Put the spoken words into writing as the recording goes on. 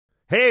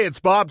Hey, it's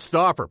Bob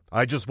Stauffer.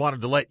 I just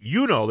wanted to let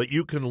you know that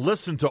you can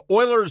listen to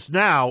Oilers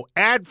Now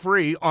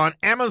ad-free on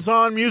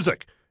Amazon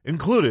Music,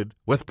 included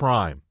with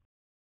Prime.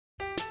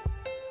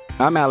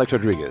 I'm Alex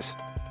Rodriguez.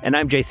 And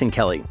I'm Jason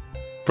Kelly.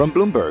 From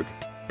Bloomberg,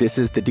 this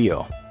is The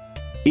Deal.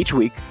 Each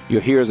week,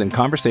 you'll hear us in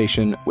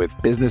conversation with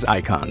business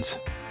icons.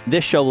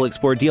 This show will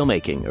explore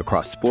deal-making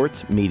across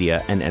sports,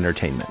 media, and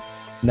entertainment.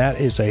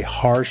 That is a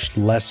harsh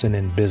lesson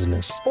in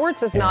business.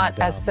 Sports is not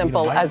as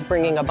simple as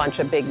bringing a bunch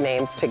of big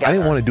names together. I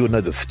didn't want to do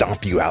another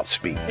stomp you out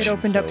speech. It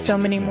opened up so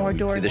many more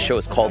doors. The show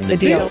is called The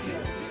Deal.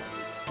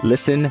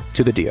 Listen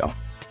to The Deal.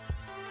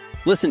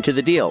 Listen to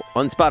The Deal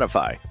on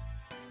Spotify.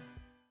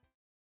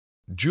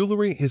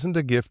 Jewelry isn't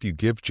a gift you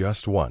give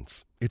just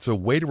once. It's a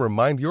way to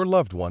remind your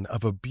loved one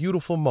of a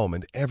beautiful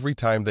moment every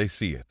time they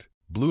see it.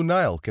 Blue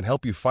Nile can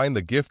help you find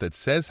the gift that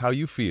says how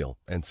you feel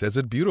and says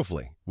it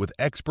beautifully, with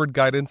expert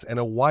guidance and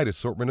a wide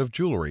assortment of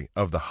jewelry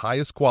of the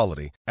highest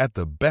quality at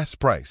the best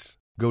price.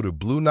 Go to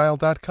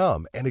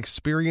BlueNile.com and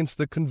experience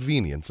the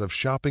convenience of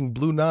shopping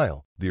Blue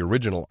Nile, the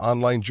original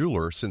online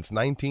jeweler since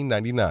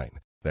 1999.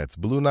 That's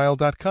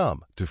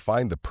BlueNile.com to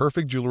find the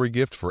perfect jewelry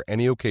gift for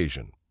any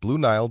occasion.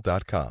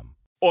 BlueNile.com.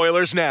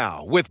 Oilers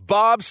Now with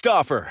Bob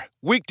Stauffer.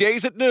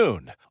 Weekdays at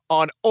noon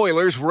on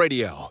Oilers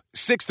Radio,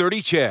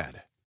 630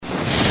 CHED.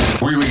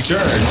 We return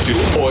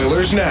to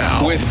Oilers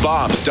Now with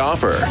Bob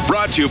Stauffer.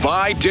 Brought to you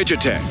by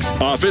Digitex.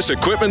 Office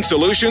Equipment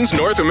Solutions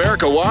North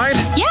America wide?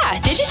 Yeah,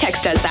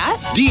 Digitex does that.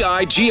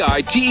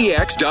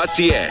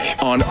 Digitex.ca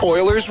on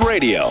Oilers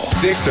Radio,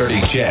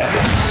 630 CHED.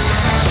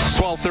 It's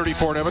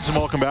 12:34 in Edmonton.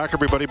 Welcome back,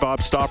 everybody.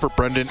 Bob Stauffer,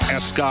 Brendan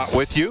Escott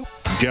with you.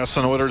 Guests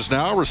on Oilers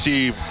Now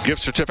receive gift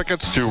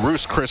certificates to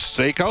Ruth's Chris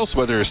Steakhouse.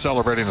 Whether you're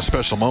celebrating a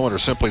special moment or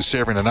simply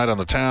savoring a night on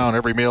the town,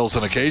 every meal's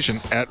an occasion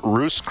at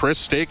Ruth's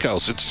Chris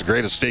Steakhouse. It's the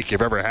greatest steak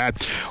you've ever had.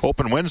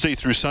 Open Wednesday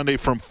through Sunday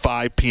from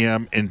 5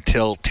 p.m.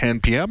 until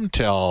 10 p.m.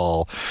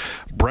 Tell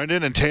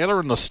Brendan and Taylor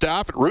and the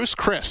staff at Ruth's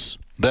Chris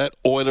that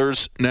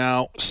Oilers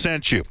Now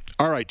sent you.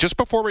 All right, just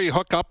before we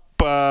hook up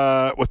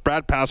with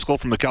Brad Pascal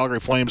from the Calgary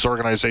Flames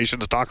organization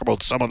to talk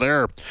about some of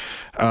their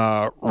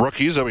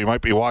rookies that we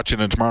might be watching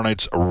in tomorrow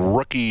night's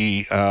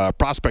rookie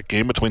prospect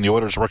game between the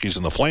Oilers rookies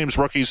and the Flames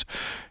rookies.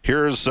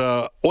 Here's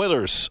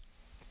Oilers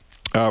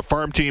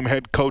farm team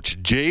head coach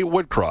Jay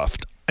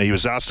Woodcroft. He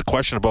was asked a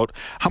question about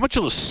how much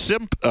of the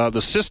system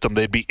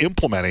they'd be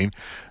implementing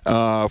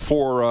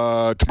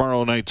for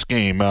tomorrow night's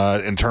game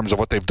in terms of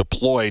what they've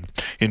deployed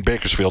in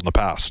Bakersfield in the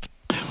past.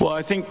 Well,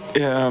 I think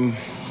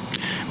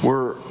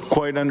we're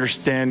quite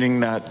understanding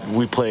that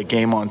we play a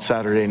game on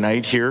Saturday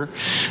night here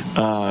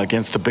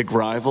against a big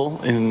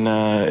rival in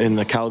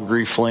the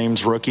Calgary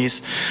Flames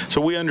rookies.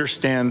 So we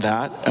understand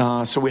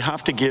that. So we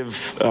have to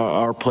give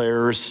our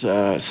players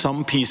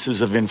some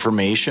pieces of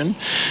information.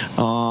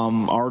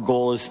 Our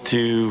goal is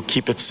to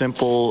keep it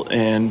simple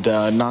and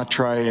not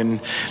try and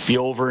be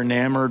over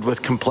enamored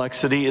with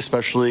complexity,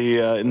 especially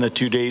in the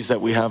 2 days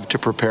that we have to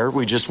prepare.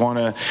 We just want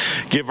to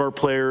give our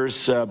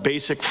players a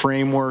basic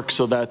framework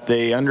so that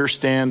they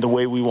understand the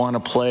way we want to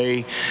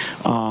play.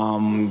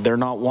 They're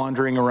not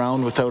wandering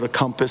around without a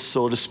compass,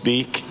 so to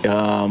speak,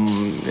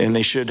 and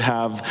they should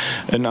have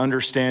an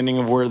understanding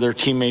of where their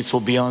teammates will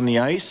be on the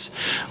ice.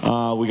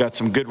 We got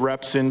some good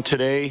reps in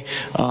today,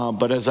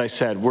 but as I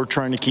said, we're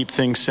trying to keep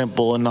things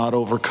simple and not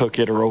overcook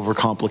it or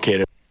overcomplicate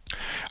it.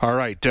 All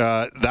right,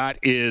 that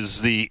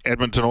is the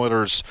Edmonton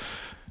Oilers'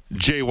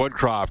 Jay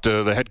Woodcroft,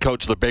 the head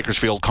coach of the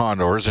Bakersfield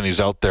Condors, and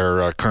he's out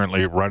there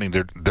currently running.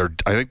 Their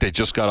I think they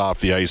just got off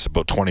the ice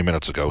about 20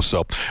 minutes ago,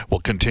 so we'll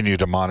continue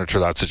to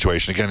monitor that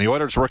situation. Again, the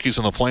Oilers rookies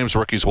and the Flames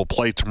rookies will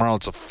play tomorrow.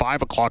 It's a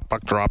 5 o'clock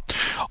puck drop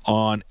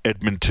on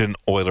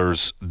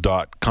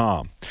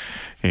EdmontonOilers.com.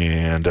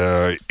 And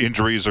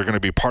injuries are going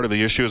to be part of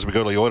the issue as we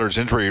go to the Oilers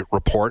injury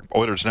report.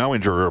 Oilers Now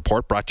injury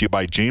report brought to you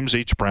by James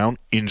H. Brown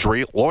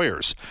Injury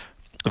Lawyers.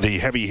 The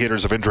heavy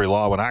hitters of injury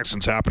law. When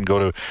accidents happen, go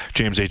to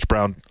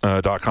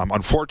jameshbrown.com.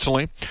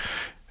 Unfortunately,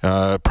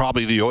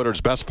 probably the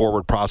Oilers' best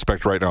forward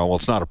prospect right now, well,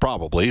 it's not a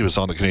probably. He was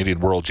on the Canadian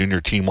World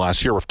Junior team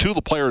last year. With two of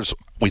the players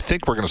we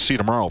think we're going to see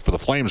tomorrow for the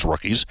Flames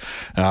rookies,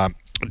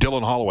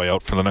 Dylan Holloway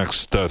out for the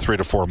next 3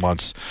 to 4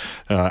 months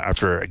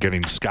after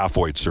getting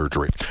scaphoid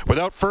surgery.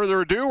 Without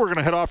further ado, we're going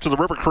to head off to the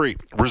River Cree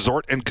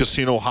Resort and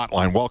Casino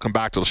Hotline. Welcome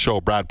back to the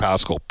show, Brad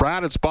Pascal.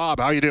 Brad, it's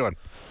Bob. How you doing?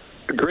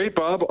 Great,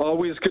 Bob.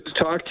 Always good to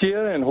talk to you,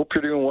 and hope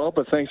you're doing well,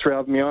 but thanks for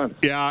having me on.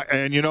 Yeah,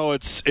 and you know,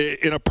 it's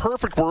in a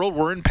perfect world,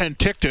 we're in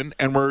Penticton,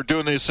 and we're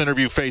doing this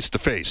interview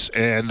face-to-face,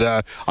 and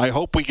I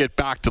hope we get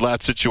back to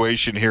that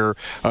situation here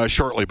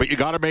shortly. But you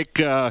got to make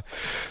the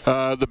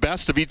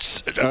best of each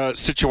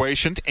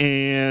situation,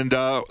 and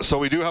so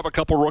we do have a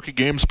couple rookie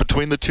games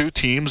between the two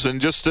teams, and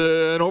just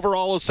an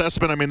overall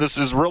assessment. I mean, this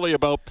is really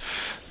about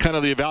kind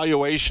of the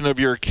evaluation of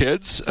your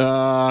kids.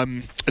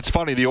 It's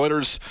funny, the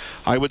Oilers,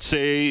 I would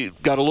say,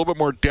 got a little bit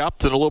more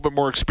depth and a little bit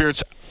more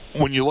experience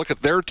when you look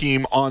at their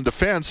team on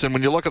defense, and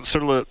when you look at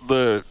sort of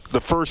the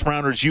first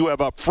rounders you have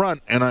up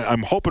front, and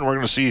I'm hoping we're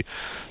going to see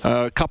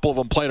a couple of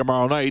them play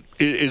tomorrow night.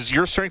 Is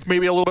your strength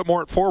maybe a little bit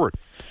more at forward?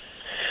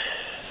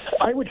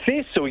 I would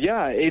say so,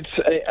 yeah.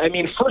 I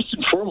mean, first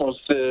and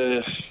foremost,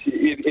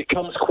 it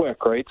comes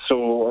quick, right?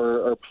 So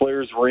our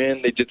players were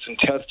in. They did some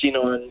testing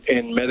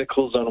and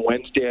medicals on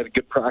Wednesday. Had a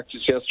good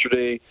practice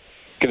yesterday.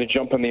 Going to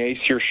jump on the ice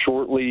here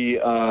shortly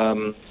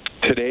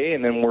today,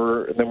 and then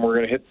we're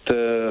going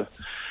to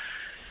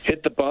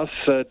hit the bus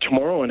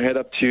tomorrow and head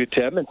up to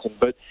Edmonton.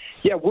 But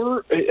yeah,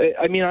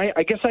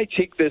 I guess I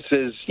take this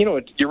as,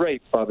 you're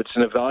right, Bob. It's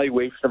an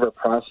evaluation of our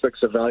prospects,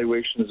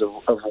 evaluations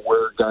of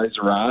where guys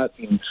are at,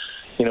 and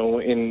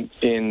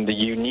in the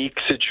unique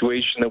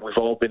situation that we've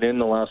all been in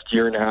the last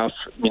year and a half.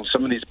 I mean,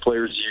 some of these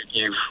players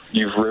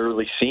you've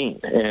rarely seen,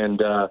 and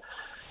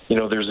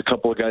there's a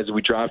couple of guys that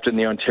we drafted in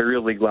the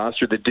Ontario League last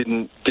year that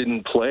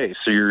didn't play.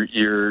 So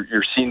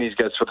you're seeing these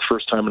guys for the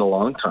first time in a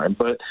long time.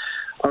 But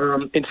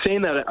in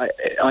saying that,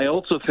 I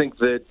also think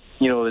that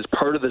as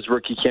part of this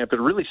rookie camp, it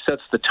really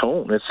sets the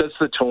tone. It sets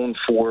the tone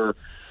for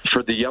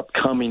the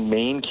upcoming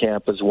main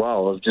camp as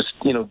well. Of just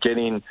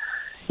getting.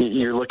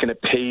 You're looking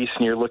at pace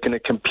and you're looking to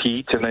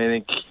compete, and I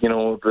think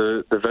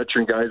the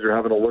veteran guys are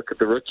having a look at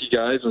the rookie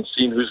guys and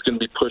seeing who's going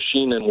to be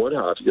pushing and what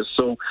have you.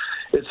 So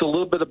it's a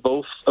little bit of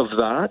both of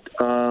that.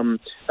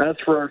 As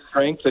for our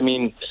strength, I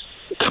mean,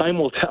 time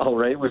will tell,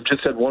 right? We've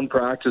just had one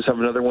practice, have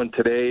another one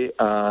today.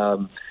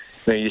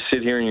 You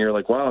sit here and you're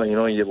like, wow,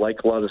 you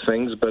like a lot of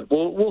things, but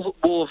we'll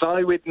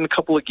evaluate in a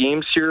couple of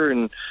games here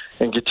and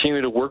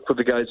continue to work with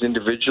the guys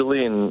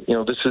individually. And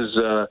this is.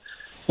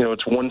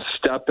 It's one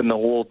step in the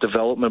whole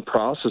development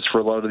process for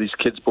a lot of these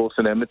kids, both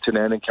in Edmonton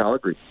and in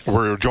Calgary.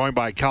 We're joined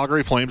by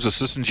Calgary Flames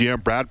assistant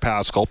GM Brad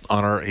Pascal.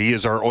 He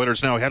is our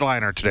Oilers Now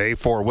headliner today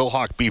for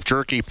Wilhauk Beef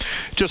Jerky.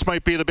 Just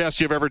might be the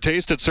best you've ever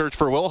tasted. Search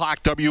for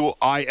Wilhauk, W-I-L-H-A-U-K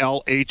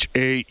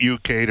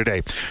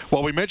today.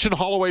 Well, we mentioned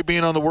Holloway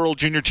being on the World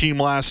Junior team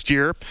last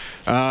year.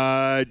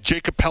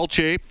 Jacob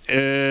Pelche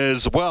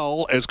as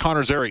well as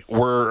Connor Zary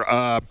were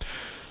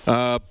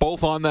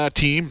both on that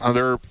team.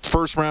 They're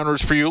first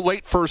rounders for you,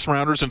 late first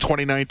rounders in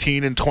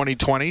 2019 and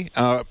 2020.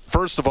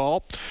 First of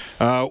all,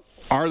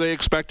 are they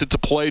expected to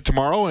play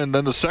tomorrow? And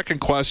then the second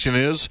question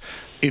is,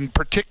 in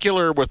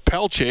particular with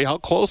Pelche, how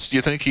close do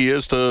you think he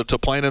is to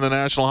playing in the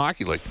National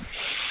Hockey League?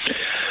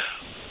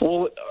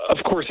 Well,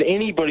 of course,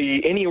 any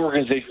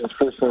organization's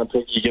first round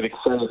pick you get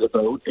excited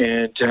about,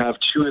 and to have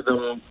two of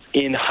them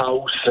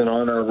in-house and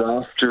on our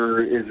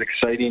roster is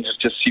exciting,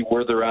 just to see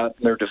where they're at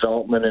in their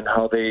development and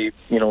how they,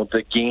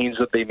 the gains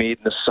that they made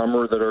in the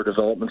summer that our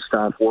development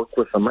staff work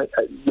with them.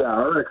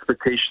 Our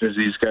expectation is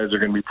these guys are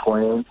going to be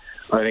playing.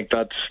 I think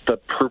that's the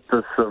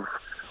purpose of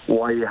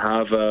why you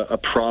have a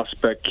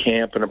prospect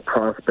camp and a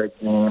prospect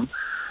game.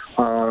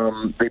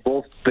 They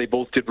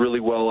both did really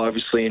well,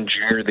 obviously, in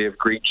junior. They have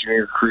great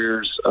junior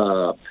careers,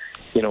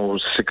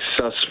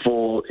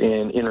 successful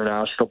in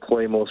international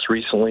play most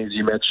recently, as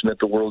you mentioned, at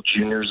the World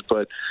Juniors.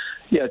 But,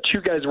 yeah,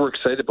 two guys we're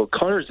excited about.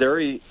 Connor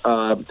Zary,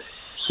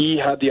 he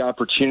had the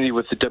opportunity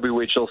with the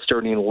WHL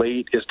starting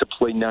late is to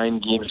play 9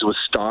 games with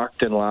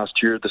Stockton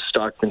last year, the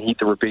Stockton Heat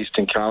that were based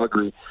in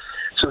Calgary.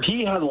 So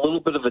he had a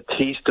little bit of a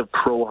taste of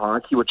pro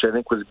hockey, which I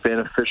think was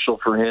beneficial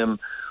for him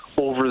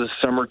over the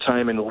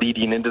summertime and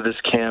leading into this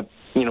camp,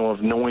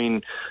 of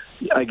knowing,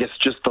 I guess,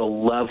 just the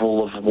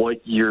level of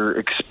what you're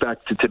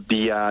expected to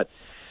be at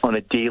on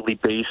a daily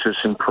basis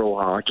in pro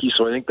hockey.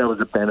 So I think that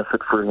was a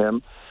benefit for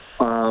him.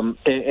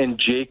 And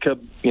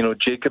Jacob,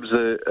 Jacob's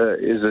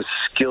is a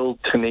skilled,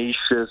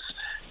 tenacious,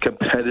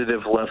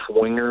 competitive left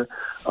winger.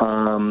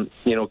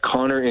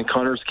 Connor, in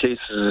Connor's case,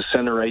 is a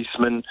center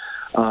iceman.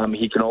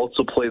 He can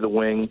also play the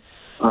wing.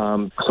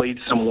 Played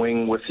some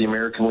wing with the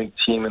American League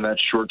team in that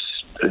short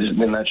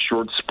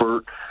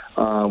spurt.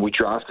 We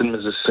drafted him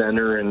as a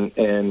center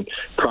and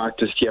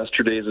practiced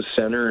yesterday as a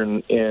center,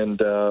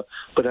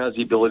 but has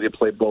the ability to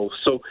play both.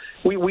 So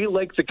we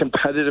like the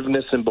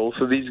competitiveness in both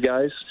of these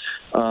guys.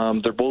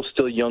 They're both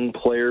still young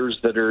players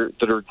that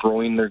are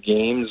growing their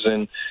games.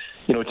 And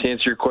to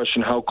answer your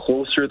question, how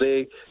close are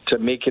they to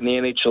making the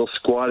NHL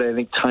squad? I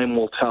think time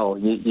will tell.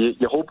 You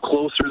hope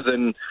closer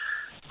than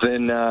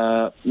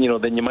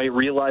you might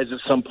realize at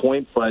some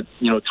point, but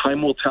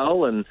time will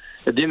tell. And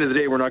at the end of the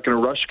day, we're not going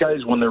to rush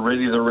guys. When they're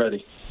ready, they're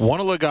ready. One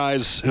of the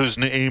guys whose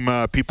name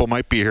people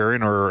might be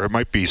hearing or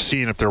might be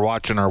seeing if they're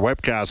watching our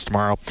webcast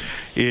tomorrow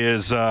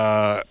is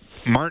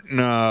Martin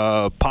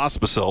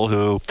Pospisil,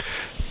 who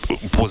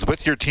was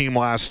with your team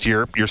last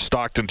year, your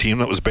Stockton team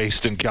that was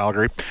based in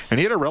Calgary, and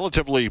he had a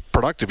relatively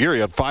productive year. He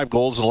had 5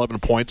 goals and 11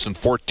 points in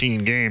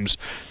 14 games.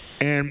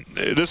 And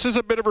this is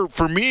a bit of a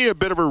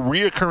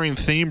reoccurring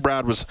theme,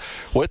 Brad, was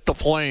with the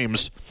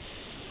Flames.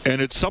 And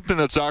it's something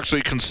that's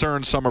actually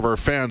concerned some of our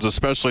fans,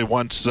 especially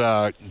once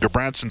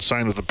Gudbranson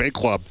signed with the big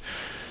club.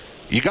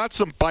 You got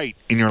some bite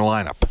in your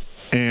lineup.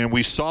 And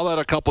we saw that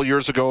a couple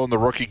years ago in the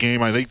rookie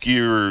game. I think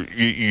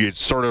you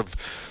sort of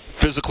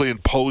physically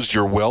imposed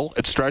your will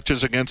at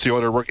stretches against the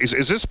other rookies.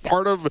 Is this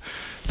part of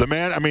the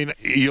man? I mean,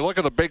 you look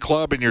at the big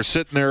club and you're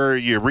sitting there,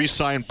 you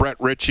re-sign Brett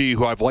Ritchie,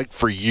 who I've liked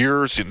for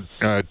years, and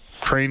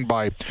trained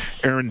by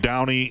Aaron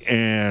Downey,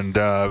 and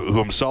who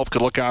himself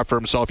could look after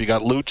himself. You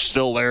got Luch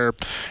still there.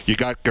 You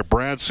got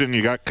Gabranson.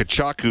 You got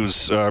Tkachuk,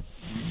 who's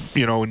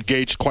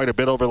engaged quite a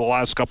bit over the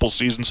last couple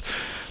seasons.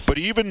 But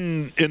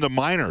even in the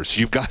minors,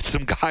 you've got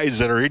some guys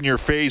that are in your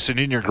face and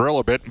in your grill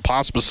a bit, and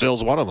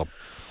Pospisil's one of them.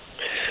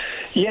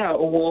 Yeah,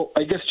 well,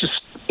 I guess just,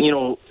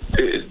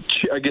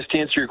 I guess to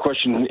answer your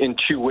question in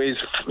two ways,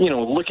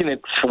 looking at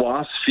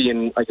philosophy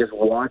and I guess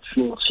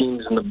watching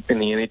teams in the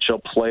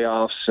NHL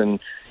playoffs and,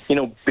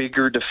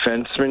 bigger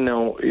defensemen.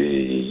 Now,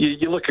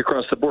 you look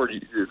across the board,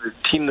 the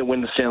team that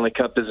wins the Stanley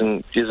Cup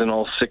isn't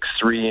all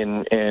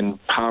 6'3" and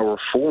power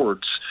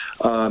forwards.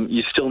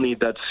 You still need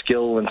that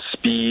skill and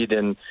speed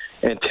and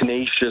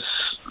tenacious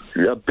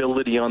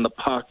ability on the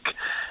puck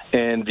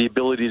and the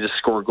ability to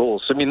score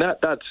goals. I mean,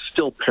 that's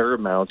still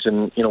paramount.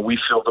 And, we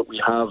feel that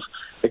we have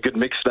a good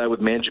mix of that with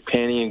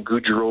Mangiapane and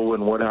Gaudreau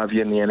and what have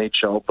you in the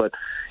NHL. But,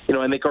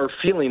 I think our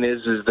feeling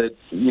is that,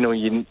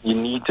 you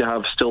need to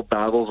have still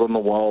battles on the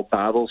wall,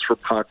 battles for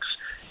pucks,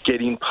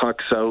 getting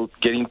pucks out,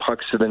 getting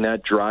pucks to the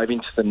net, driving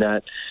to the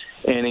net.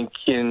 And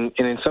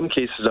in some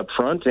cases up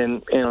front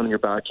and on your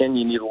back end,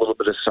 you need a little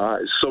bit of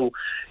size. So,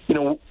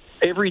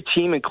 every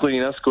team,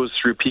 including us, goes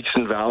through peaks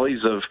and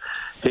valleys of,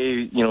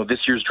 hey, this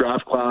year's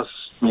draft class,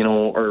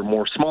 are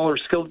more smaller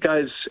skilled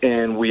guys,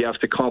 and we have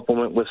to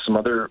complement with some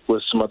other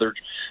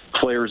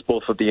players,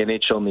 both at the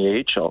NHL and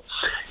the AHL.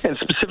 And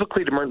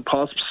specifically to Martin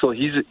Pospisil,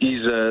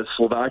 he's a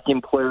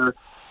Slovakian player,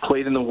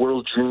 played in the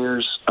World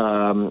Juniors,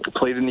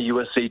 played in the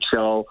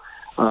USHL,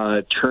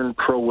 turned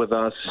pro with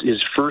us.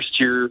 His first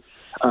year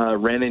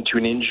ran into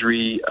an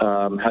injury,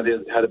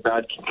 had a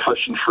bad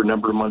concussion for a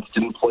number of months,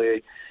 didn't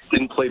play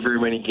very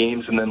many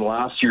games, and then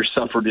last year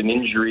suffered an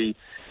injury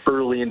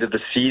early into the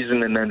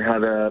season, and then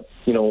had a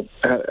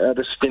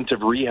stint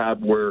of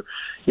rehab where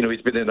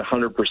he's been at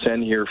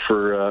 100% here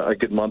for a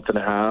good month and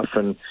a half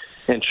and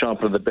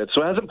chomping at the bit.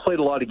 So hasn't played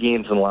a lot of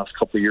games in the last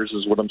couple of years,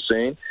 is what I'm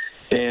saying.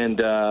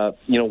 And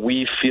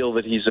we feel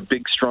that he's a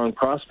big, strong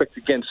prospect.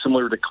 Again,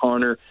 similar to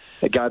Connor,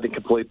 a guy that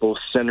can play both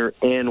center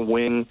and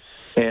wing,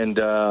 and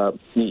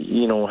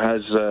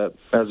has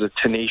a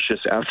tenacious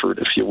effort,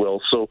 if you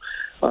will. So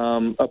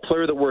a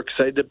player that we're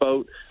excited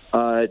about.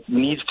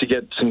 Needs to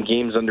get some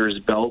games under his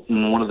belt,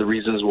 and one of the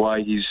reasons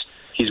why he's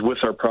with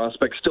our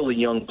prospects. Still a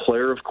young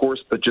player, of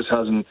course, but just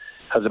hasn't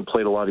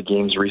played a lot of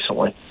games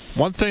recently.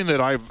 One thing that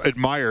I've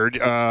admired,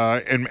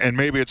 and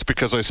maybe it's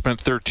because I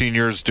spent 13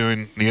 years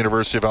doing the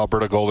University of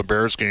Alberta Golden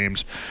Bears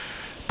games,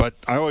 but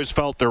I always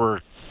felt there were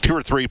 2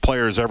 or 3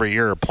 players every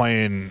year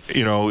playing,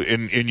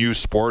 in youth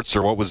sports,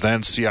 or what was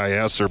then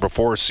CIS or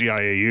before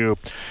CIAU,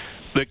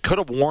 that could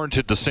have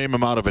warranted the same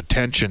amount of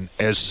attention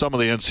as some of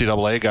the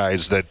NCAA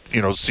guys that,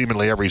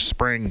 seemingly every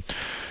spring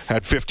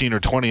had 15 or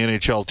 20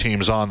 NHL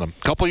teams on them.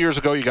 A couple of years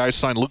ago, you guys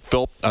signed Luke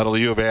Philp out of the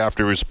U of A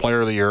after he was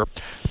Player of the Year.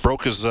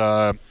 Broke his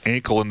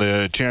ankle in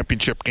the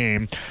championship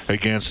game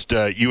against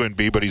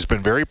UNB, but he's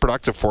been very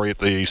productive for you at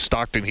the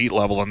Stockton Heat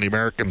level in the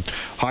American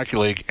Hockey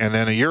League. And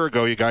then a year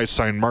ago, you guys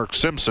signed Mark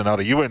Simpson out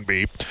of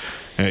UNB.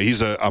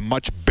 He's a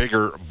much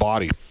bigger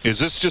body. Is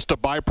this just a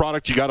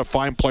byproduct? You got to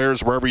find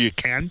players wherever you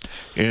can.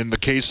 In the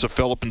case of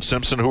Philip and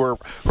Simpson, who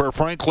are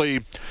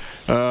frankly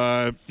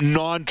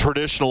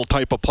non-traditional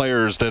type of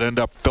players that end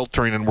up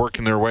filtering and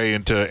working their way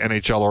into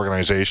NHL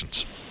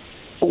organizations.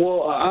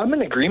 Well, I'm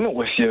in agreement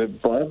with you,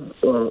 Bob,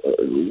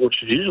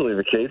 which is usually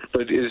the case,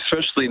 but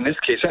especially in this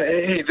case,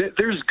 hey,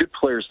 there's good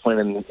players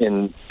playing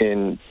in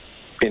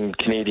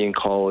Canadian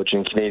college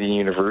and Canadian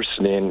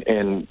university,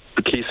 and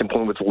the case in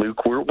point with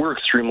Luke, we're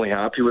extremely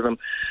happy with him.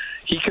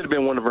 He could have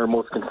been one of our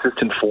most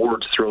consistent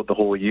forwards throughout the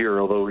whole year,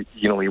 although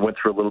he went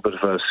through a little bit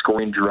of a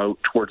scoring drought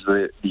towards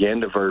the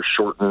end of our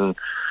shortened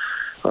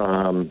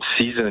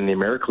season in the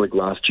American League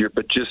last year.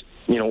 But just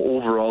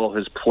overall,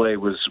 his play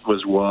was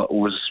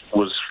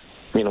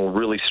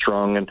really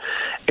strong,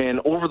 and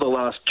over the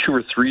last 2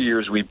 or 3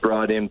 years, we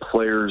brought in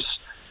players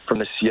from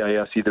the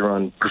CIS, either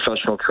on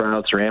professional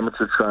tryouts or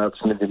amateur tryouts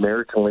into the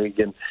American League.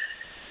 And,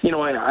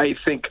 I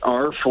think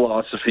our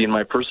philosophy and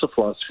my personal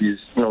philosophy is,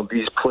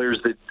 these players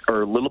that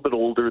are a little bit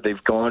older,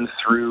 they've gone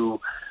through,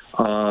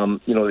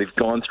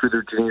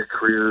 their junior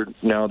career.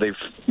 Now they've,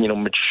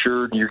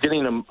 matured. You're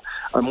getting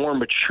a more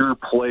mature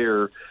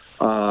player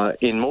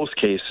in most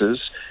cases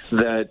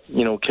that,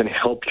 can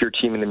help your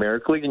team in the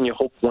American League, and you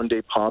hope one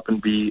day pop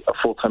and be a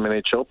full-time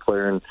NHL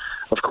player. And,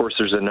 of course,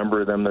 there's a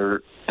number of them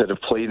that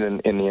have played in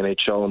the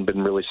NHL and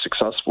been really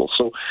successful.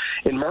 So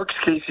in Mark's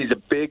case, he's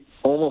a big,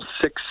 almost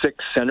 6'6"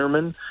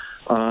 centerman.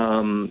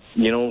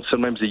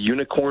 Sometimes a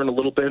unicorn a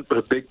little bit, but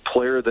a big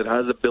player that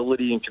has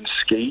ability and can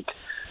skate.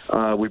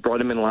 We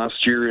brought him in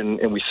last year,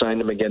 and we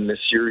signed him again this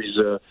year. He's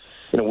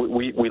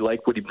we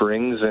like what he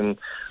brings, and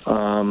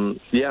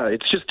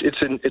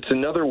it's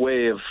another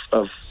way of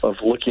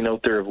looking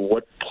out there of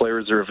what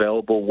players are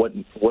available,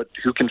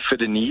 who can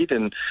fit a need,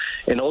 and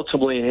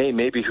ultimately, hey,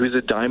 maybe who's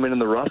a diamond in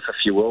the rough,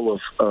 if you will,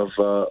 of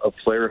a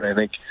player. And I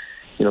think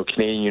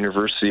Canadian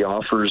University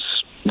offers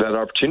that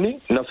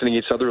opportunity. Nothing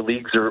against other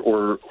leagues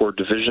or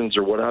divisions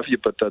or what have you,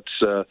 but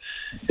that's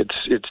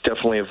it's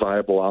definitely a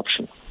viable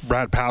option.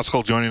 Brad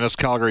Pascal joining us,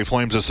 Calgary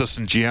Flames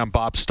assistant GM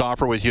Bob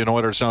Stauffer with you in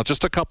Oilers Now.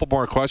 Just a couple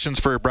more questions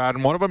for you, Brad,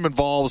 and one of them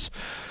involves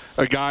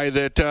a guy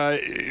that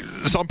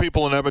some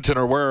people in Edmonton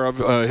are aware of.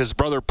 His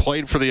brother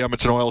played for the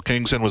Edmonton Oil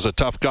Kings and was a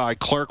tough guy,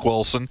 Clark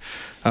Wilson.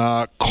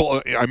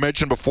 I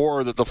mentioned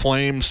before that the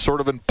Flames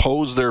sort of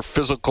imposed their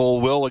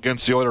physical will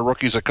against the Oilers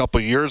rookies a couple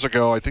of years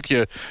ago. I think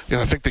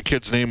the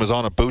kid's name is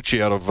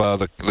Anabuchi out of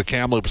the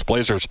Kamloops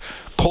Blazers.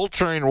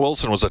 Coltrane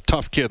Wilson was a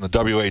tough kid in the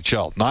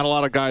WHL. Not a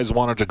lot of guys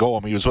wanted to go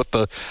him. He was with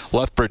the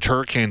Lethbridge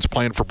Hurricanes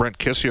playing for Brent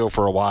Kissio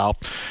for a while.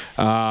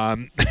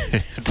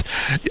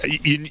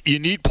 You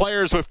need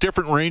players with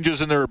different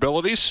ranges in their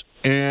abilities,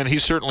 and he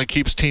certainly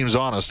keeps teams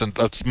honest, and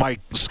that's my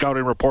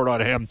scouting report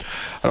on him.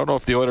 I don't know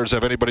if the Oilers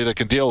have anybody that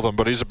can deal with him,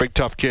 but he's a big,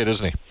 tough kid,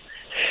 isn't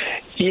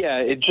he?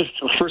 Yeah,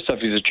 first off,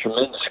 he's a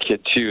tremendous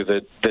kid too.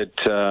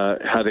 That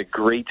had a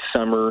great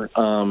summer.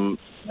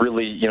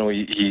 Really,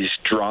 he's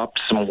dropped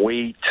some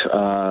weight,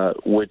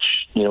 which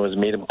has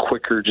made him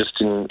quicker just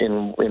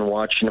in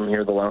watching him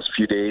here the last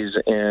few days.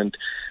 And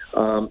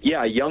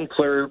a young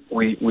player.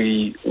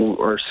 We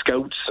our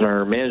scouts and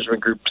our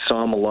management group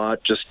saw him a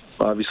lot. Just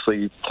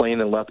obviously playing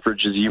in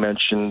Lethbridge, as you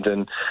mentioned,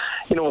 and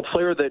a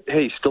player that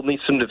still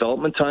needs some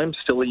development time.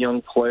 Still a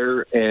young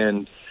player,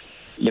 and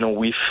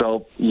we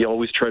felt you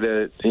always try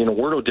to,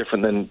 we're no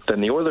different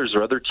than the Oilers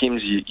or other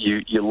teams.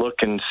 You look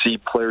and see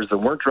players that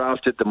weren't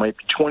drafted that might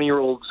be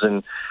 20-year-olds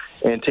and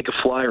take a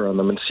flyer on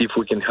them and see if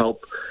we can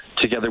help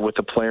together with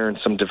the player in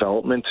some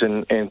development.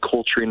 And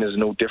Coltrane is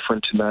no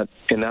different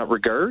in that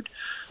regard.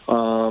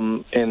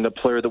 And the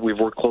player that we've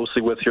worked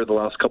closely with here the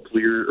last couple of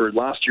years, or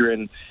last year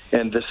and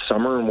this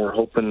summer, and we're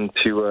hoping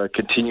to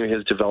continue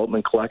his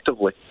development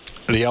collectively.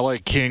 The LA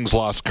Kings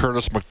lost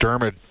Curtis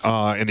McDermott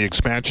in the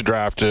expansion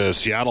draft to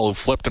Seattle, who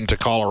flipped him to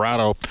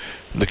Colorado.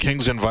 The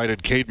Kings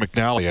invited Cade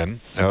McNally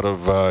in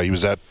he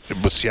was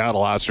with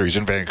Seattle last year. He's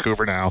in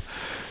Vancouver now.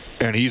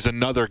 And he's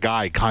another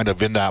guy kind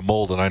of in that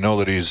mold, and I know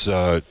that he's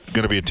going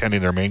to be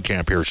attending their main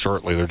camp here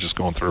shortly. They're just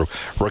going through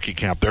rookie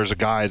camp. There's a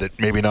guy that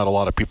maybe not a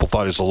lot of people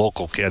thought is a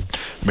local kid.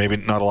 Maybe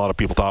not a lot of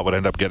people thought would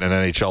end up getting an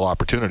NHL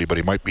opportunity, but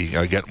he might be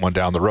getting one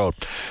down the road.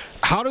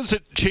 How does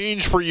it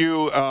change for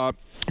you,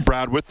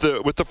 Brad, with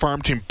the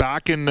farm team?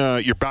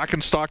 You're back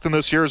in Stockton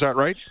this year, is that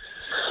right?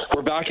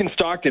 We're back in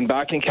Stockton,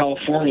 back in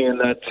California in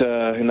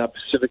that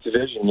Pacific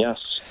Division, yes.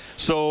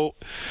 So,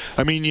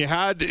 I mean, you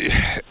sort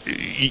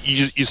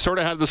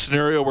of had the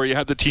scenario where you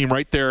had the team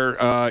right there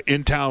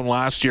in town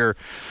last year.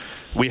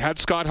 We had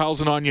Scott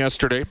Housen on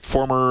yesterday,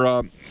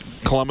 former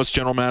Columbus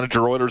general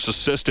manager, Oilers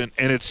assistant,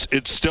 and it's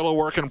still a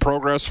work in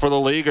progress for the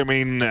league. I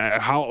mean,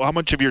 how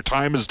much of your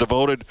time is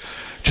devoted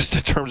just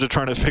in terms of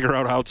trying to figure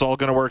out how it's all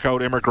going to work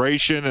out,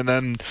 immigration, and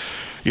then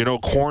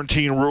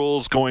quarantine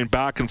rules going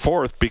back and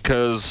forth,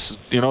 because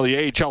the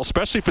AHL,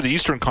 especially for the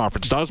Eastern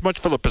Conference, not as much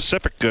for the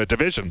Pacific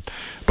Division,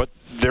 but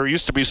there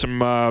used to be some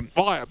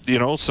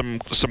some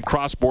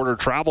cross-border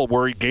travel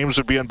where games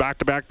would be on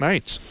back-to-back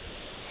nights.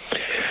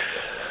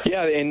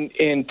 Yeah,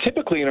 and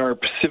typically in our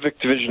Pacific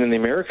Division in the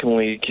American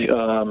League, as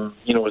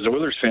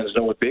Oilers fans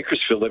know with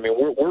Bakersfield, I mean,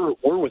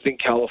 we're within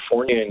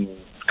California and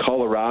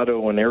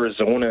Colorado and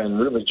Arizona, and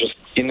really just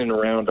in and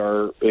around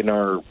our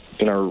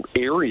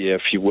area,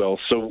 if you will.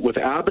 So with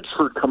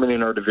Abbotsford coming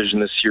in our division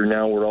this year,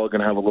 now we're all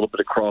going to have a little bit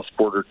of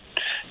cross-border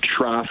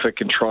traffic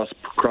and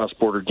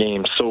cross-border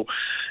games. So,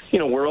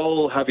 we're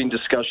all having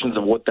discussions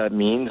of what that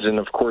means, and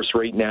of course,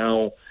 right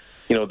now,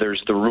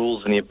 there's the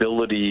rules and the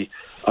ability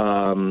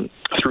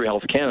through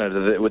Health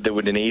Canada that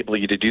would enable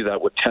you to do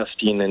that with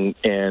testing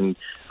and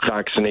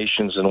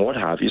vaccinations and what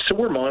have you. So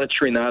we're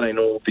monitoring that. I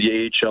know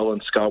the AHL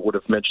and Scott would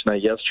have mentioned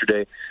that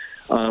yesterday.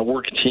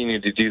 We're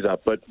continuing to do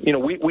that. But,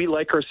 we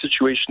like our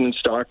situation in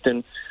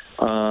Stockton.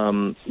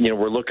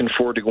 We're looking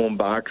forward to going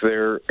back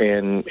there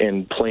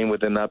and playing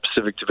within that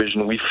Pacific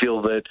Division. We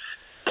feel that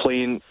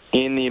playing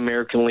in the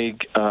American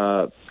League,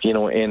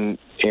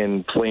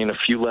 and playing a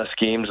few less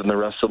games than the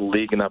rest of the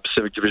league in that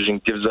Pacific Division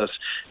gives us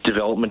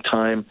development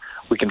time.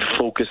 We can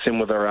focus in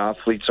with our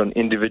athletes on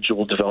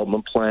individual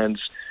development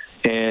plans.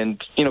 And,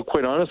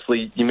 quite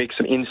honestly, you make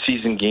some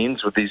in-season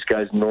gains with these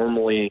guys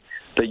normally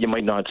that you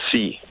might not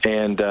see.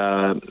 And,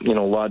 a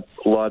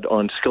lot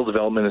on skill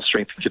development and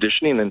strength and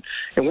conditioning. And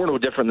we're no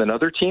different than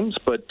other teams,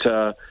 but,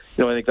 I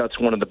think that's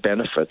one of the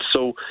benefits.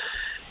 So,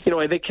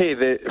 I think,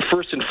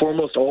 first and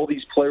foremost, all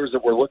these players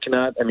that we're looking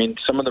at, I mean,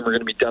 some of them are going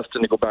to be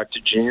destined to go back to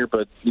junior,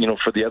 but,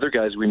 for the other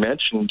guys we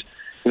mentioned,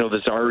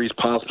 the Zaris,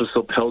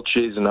 Pospisil,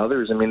 Pelches, and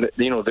others. I mean,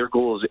 their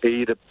goal is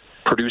to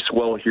produce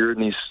well here in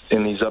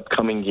these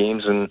upcoming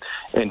games and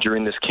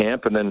during this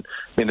camp, and then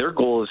their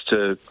goal is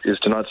to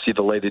not see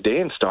the light of day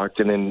in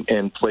Stockton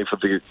and play for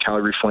the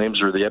Calgary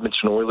Flames or the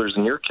Edmonton Oilers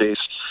in your case.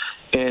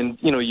 And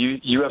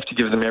you have to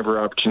give them every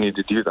opportunity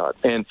to do that.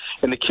 And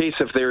in the case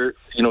if they're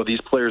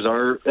these players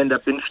end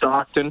up in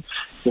Stockton,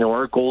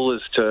 our goal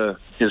is to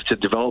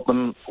develop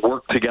them,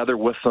 work together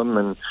with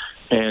them,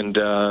 and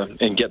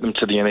get them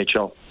to the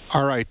NHL.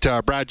 All right,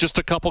 Brad, just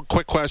a couple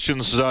quick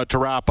questions to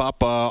wrap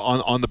up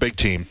on the big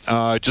team.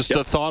 Just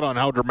a thought on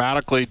how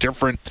dramatically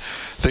different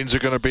things are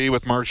going to be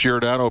with Mark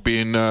Giordano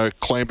being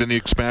claimed in the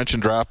expansion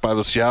draft by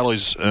the Seattle.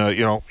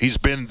 He's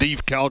been the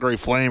Calgary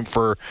Flame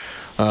for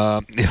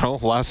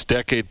last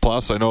decade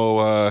plus. I know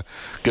a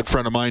good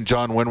friend of mine,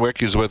 John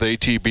Winwick, is with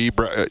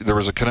ATB. There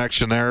was a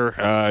connection there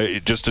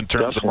just in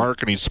terms of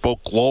Mark, and he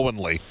spoke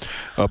glowingly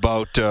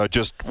about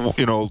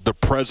the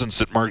presence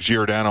that Mark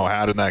Giordano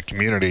had in that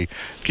community.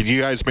 Can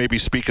you guys maybe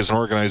speak as an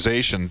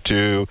organization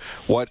to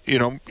what,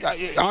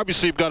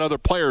 obviously you've got other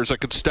players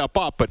that could step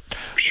up, but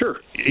sure,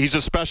 he's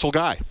a special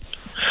guy.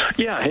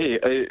 Yeah,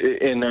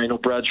 and I know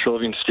Brad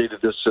Treliving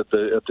stated this at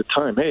the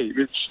time. Hey,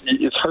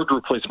 it's hard to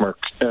replace Mark.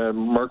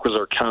 Mark was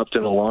our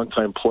captain, a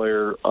longtime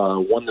player,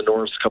 won the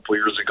Norris a couple of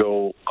years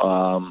ago.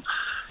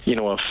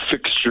 A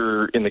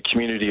fixture in the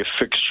community, a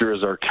fixture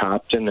as our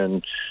captain,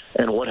 and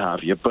what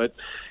have you. But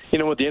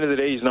at the end of the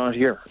day, he's not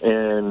here,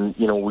 and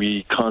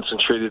we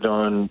concentrated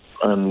on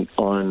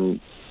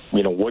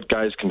what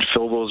guys can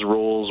fill those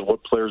roles,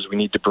 what players we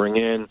need to bring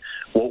in,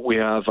 what we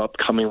have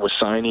upcoming with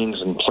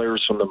signings and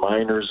players from the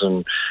minors,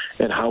 and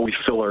how we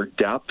fill our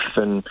depth.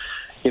 And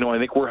I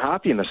think we're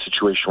happy in the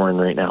situation we're in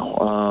right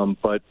now.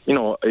 But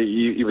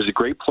he was a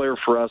great player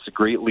for us, a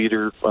great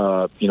leader.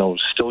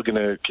 Still going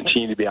to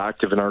continue to be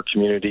active in our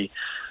community.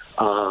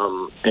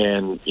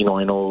 And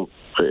I know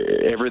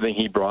everything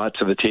he brought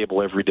to the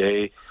table every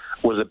day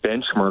was a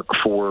benchmark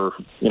for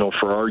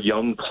our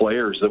young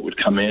players that would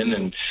come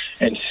in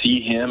and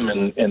see him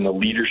and the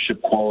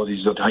leadership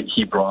qualities that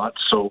he brought.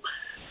 So,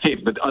 hey,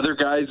 but other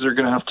guys are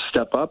going to have to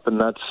step up, and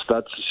that's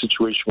the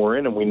situation we're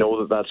in, and we know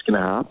that that's going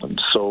to happen.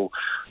 So,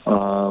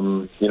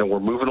 we're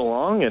moving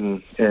along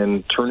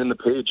and turning the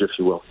page, if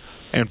you will.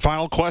 And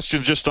final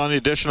question, just on the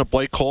addition of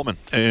Blake Coleman,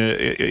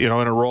 in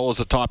a role as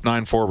a top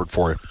 9 forward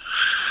for you.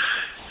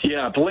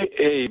 Yeah,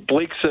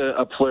 Blake's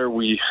a player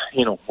we've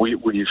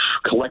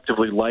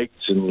collectively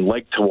liked and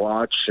liked to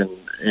watch,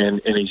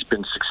 and he's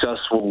been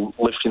successful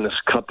lifting this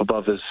cup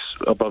above his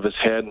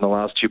head in the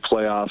last 2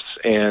 playoffs.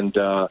 And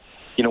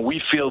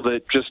we feel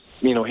that just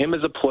him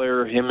as a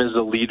player, him as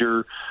a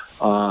leader,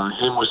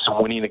 him with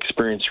some winning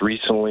experience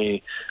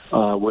recently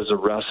was a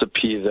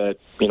recipe that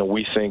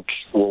we think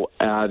will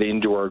add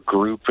into our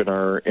group in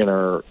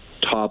our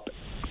top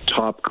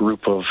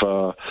group of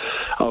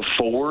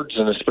forwards,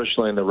 and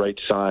especially on the right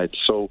side.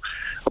 So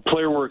a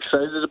player we're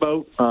excited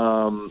about,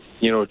 a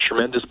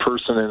tremendous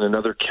person and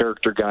another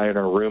character guy in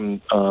our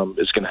room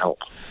is going to help.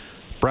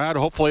 Brad,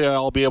 hopefully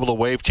I'll be able to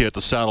wave to you at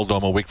the Saddle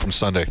Dome a week from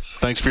Sunday.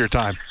 Thanks for your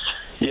time.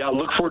 Yeah, I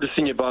look forward to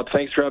seeing you, Bob.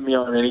 Thanks for having me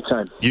on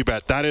anytime. You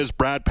bet. That is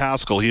Brad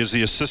Pascal. He is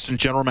the assistant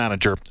general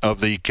manager of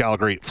the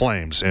Calgary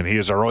Flames, and he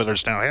is our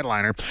Oilers Now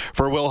headliner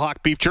for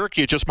Wilhauk Beef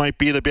Jerky. It just might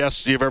be the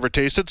best you've ever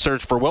tasted.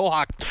 Search for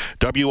Wilhauk,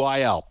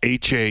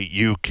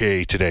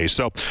 Wilhauk today.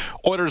 So,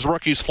 Oilers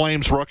rookies,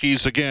 Flames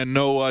rookies. Again,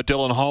 no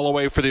Dylan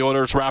Holloway for the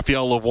Oilers.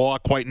 Raphael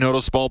Lavoie, quite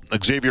noticeable.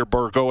 Xavier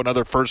Bourgault,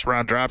 another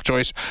first-round draft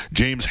choice.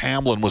 James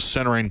Hamlin was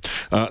centering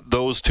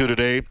those two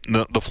today.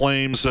 The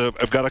Flames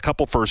have got a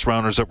couple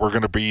first-rounders that we're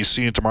going to be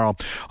seeing tomorrow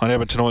on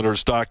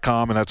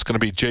EdmontonOilers.com, and that's going to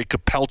be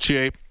Jacob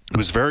Pelche, who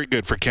was very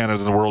good for Canada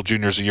in the World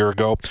Juniors a year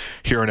ago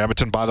here in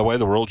Edmonton. By the way,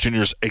 the World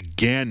Juniors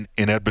again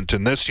in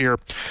Edmonton this year.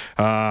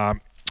 And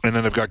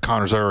then they've got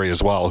Connor Zary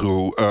as well,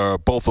 who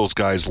both those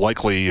guys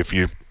likely, if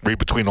you read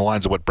between the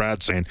lines of what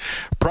Brad's saying,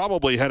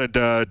 probably headed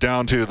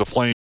down to the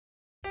Flames.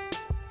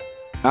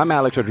 I'm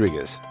Alex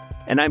Rodriguez.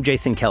 And I'm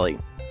Jason Kelly.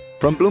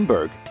 From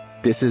Bloomberg,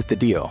 this is The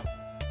Deal.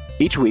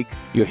 Each week,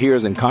 you'll hear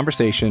us in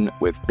conversation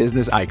with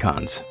business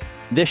icons.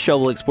 This show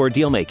will explore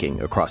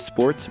deal-making across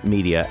sports,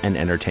 media, and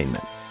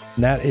entertainment.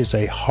 That is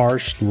a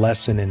harsh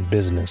lesson in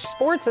business.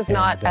 Sports is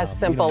not as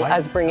simple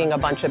as bringing a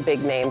bunch of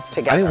big names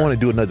together. I didn't want to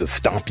do another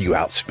stomp you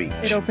out speech.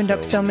 It opened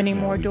up so many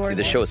more doors.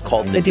 The show is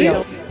called The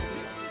Deal.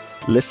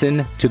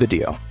 Listen to The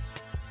Deal.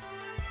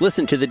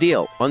 Listen to The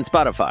Deal on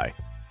Spotify.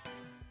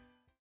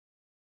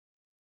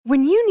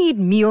 When you need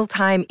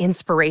mealtime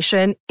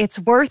inspiration, it's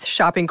worth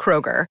shopping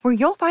Kroger, where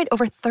you'll find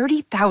over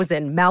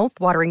 30,000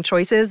 mouth-watering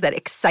choices that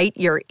excite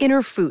your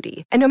inner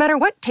foodie. And no matter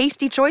what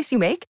tasty choice you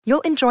make,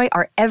 you'll enjoy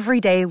our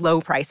everyday low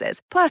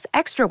prices, plus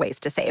extra ways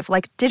to save,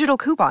 like digital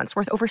coupons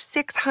worth over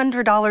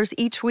 $600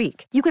 each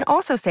week. You can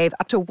also save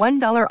up to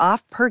 $1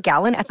 off per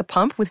gallon at the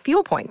pump with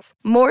fuel points.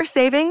 More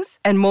savings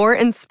and more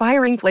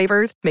inspiring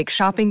flavors make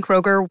shopping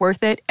Kroger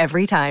worth it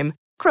every time.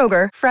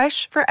 Kroger,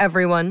 fresh for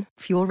everyone.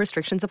 Fuel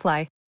restrictions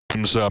apply.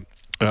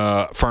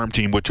 Farm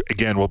team, which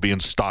again will be in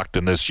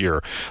Stockton this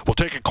year. We'll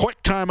take a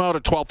quick time out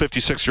at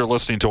 12:56. You're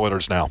listening to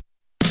Oilers Now.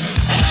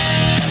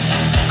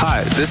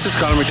 Hi, this is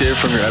Connor McDavid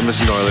from your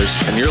Edmonton Oilers,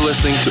 and you're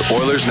listening to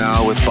Oilers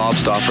Now with Bob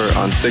Stauffer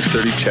on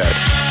 630 CHED.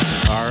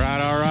 All right.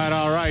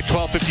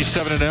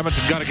 12:57 in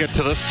Edmonton. Got to get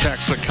to this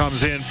text that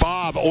comes in.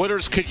 Bob,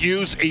 Oilers could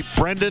use a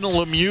Brendan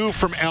Lemieux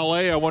from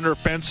LA. I wonder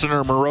if Benson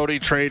or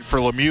Marody trade for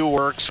Lemieux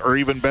works, or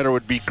even better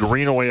would be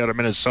Greenaway out of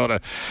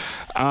Minnesota.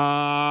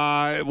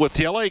 With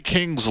the LA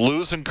Kings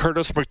losing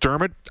Curtis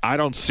McDermott, I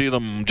don't see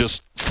them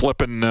just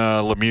flipping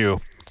Lemieux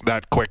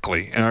that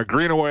quickly.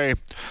 Greenaway,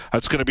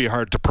 that's going to be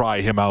hard to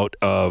pry him out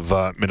of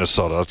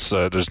Minnesota.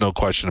 There's no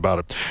question about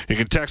it. You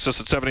can text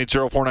us at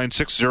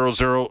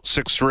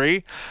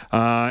 780-496-0063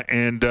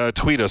 and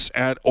tweet us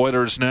at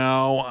Oilers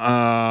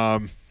Now.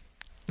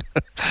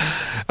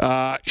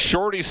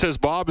 Shorty says,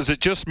 Bob, is it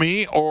just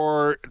me,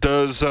 or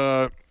does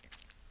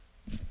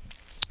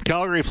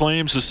Calgary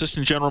Flames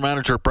assistant general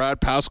manager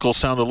Brad Pascal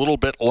sound a little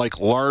bit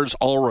like Lars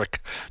Ulrich,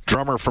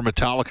 drummer for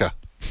Metallica?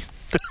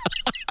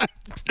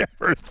 I've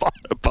never thought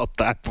about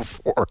that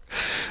before.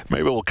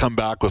 Maybe we'll come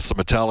back with some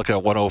Metallica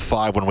at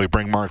 105 when we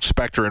bring Mark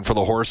Spector in for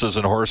the horses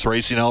and horse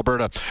racing in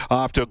Alberta.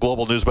 Off to a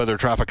global news weather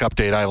traffic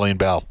update. Eileen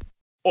Bell.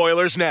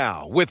 Oilers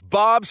Now with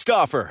Bob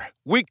Stauffer.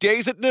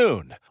 Weekdays at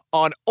noon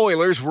on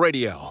Oilers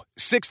Radio,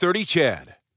 630 CHED.